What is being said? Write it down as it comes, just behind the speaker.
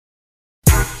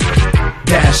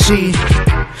Dashie,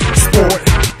 Sport,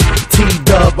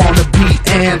 T-Dub on the beat.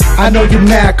 And I know you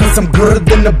mad cause I'm gooder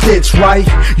than a bitch, right?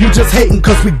 You just hating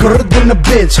cause we gooder than a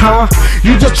bitch, huh?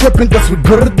 You just tripping cause we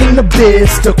gooder than a bitch.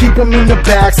 Still keep them in the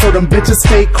bag so them bitches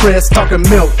stay crisp. Talking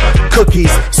milk,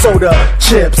 cookies, soda,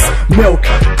 chips. Milk,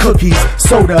 cookies,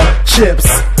 soda, chips.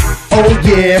 Oh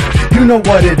yeah, you know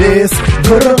what it is.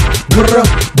 Gooder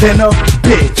than a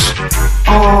bitch.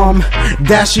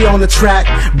 Dashie on the track,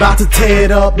 bout to tear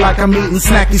it up like I'm eating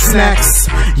snacky snacks.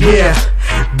 Yeah,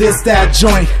 this that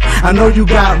joint. I know you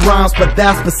got rhymes, but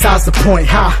that's besides the point,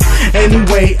 ha.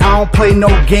 Anyway, I don't play no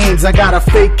games. I got a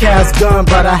fake ass gun,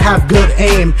 but I have good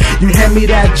aim. You hand me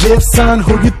that GIF, son,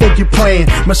 who you think you playing?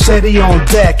 Machete on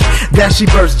deck, Dashie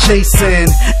versus Jason.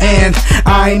 And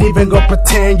I ain't even gonna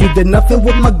pretend you did nothing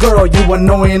with my girl, you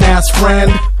annoying ass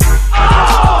friend.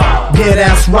 Yeah,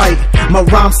 that's right, my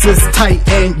rhymes is tight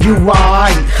and you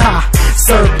alright, ha.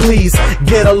 Sir, please,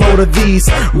 get a load of these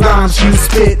rhymes you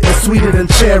spit is sweeter than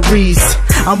cherries.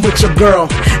 I'm with your girl,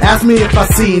 ask me if I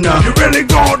seen her. You really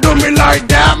gon' do me like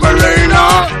that,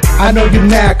 Melina? I know you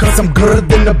mad cause I'm gooder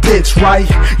than a bitch, right?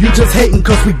 You just hating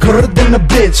cause we gooder than a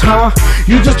bitch, huh?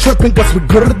 You just tripping cause we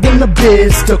gooder than a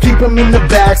bitch. Still keep them in the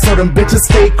bag so them bitches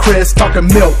stay crisp. Talking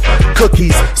milk,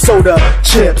 cookies, soda,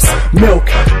 chips. Milk,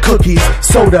 cookies,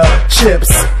 soda, chips.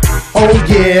 Oh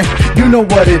yeah, you know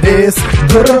what it is.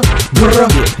 Gooder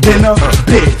than a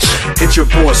bitch. It's your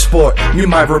boy Sport, you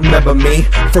might remember me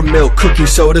from milk, cookie,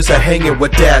 sodas, and hanging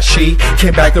with Dashie.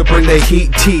 Came back to bring the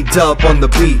heat, T-Dub on the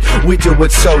beat. We do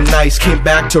it so nice, came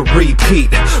back to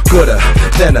repeat. Gooder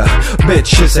than a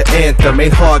bitch is an anthem,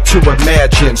 ain't hard to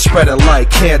imagine. Spreading like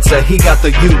cancer, he got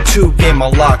the YouTube game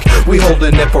on lock. We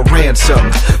holding it for ransom.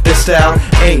 This style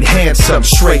ain't handsome,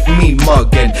 straight me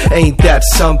mugging. Ain't that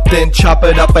something? Chop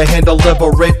it up and hand deliver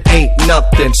it, ain't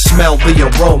nothing. Smell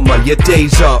the aroma, your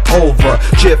days are over.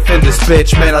 Jiff in this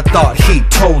bitch, man, I thought he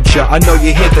told ya. I know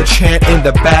you hear the chant in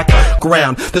the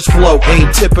background. This flow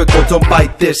ain't typical, don't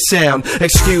bite this sound.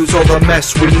 Excuse all the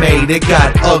mess we made, it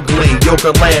got ugly.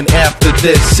 Yoga land after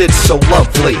this, it's so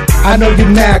lovely. I know you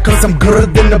mad cause I'm gooder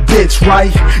than a bitch,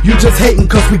 right? You just hating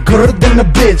cause we gooder than a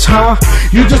bitch, huh?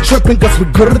 You just tripping cause we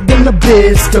gooder than a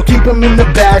bitch. Still keep them in the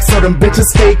bag so them bitches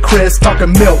stay crisp.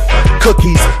 Talking milk,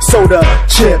 cookies, soda,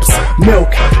 chips.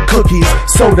 Milk, cookies,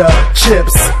 soda,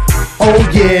 chips.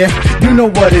 Oh yeah, you know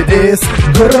what it is.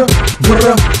 Gooder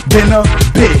than a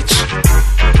bitch.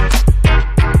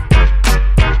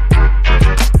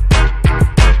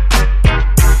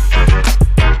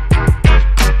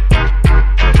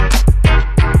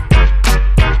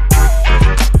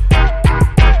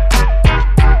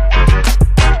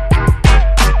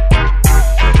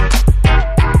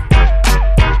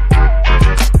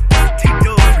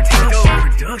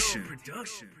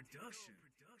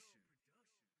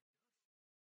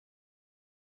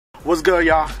 What's good,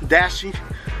 y'all? Dashie,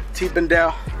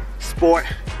 T-Bendel, Sport,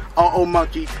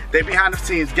 Monkey. They behind the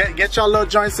scenes. Get y'all little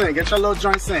joints in. Get y'all little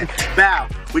joints in. Bow.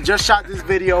 We just shot this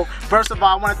video. First of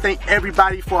all, I want to thank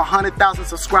everybody for 100,000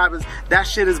 subscribers. That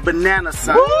shit is bananas,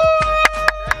 son.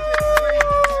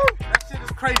 That shit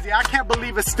is crazy. I can't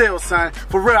believe it still, son.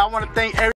 For real, I want to thank everybody.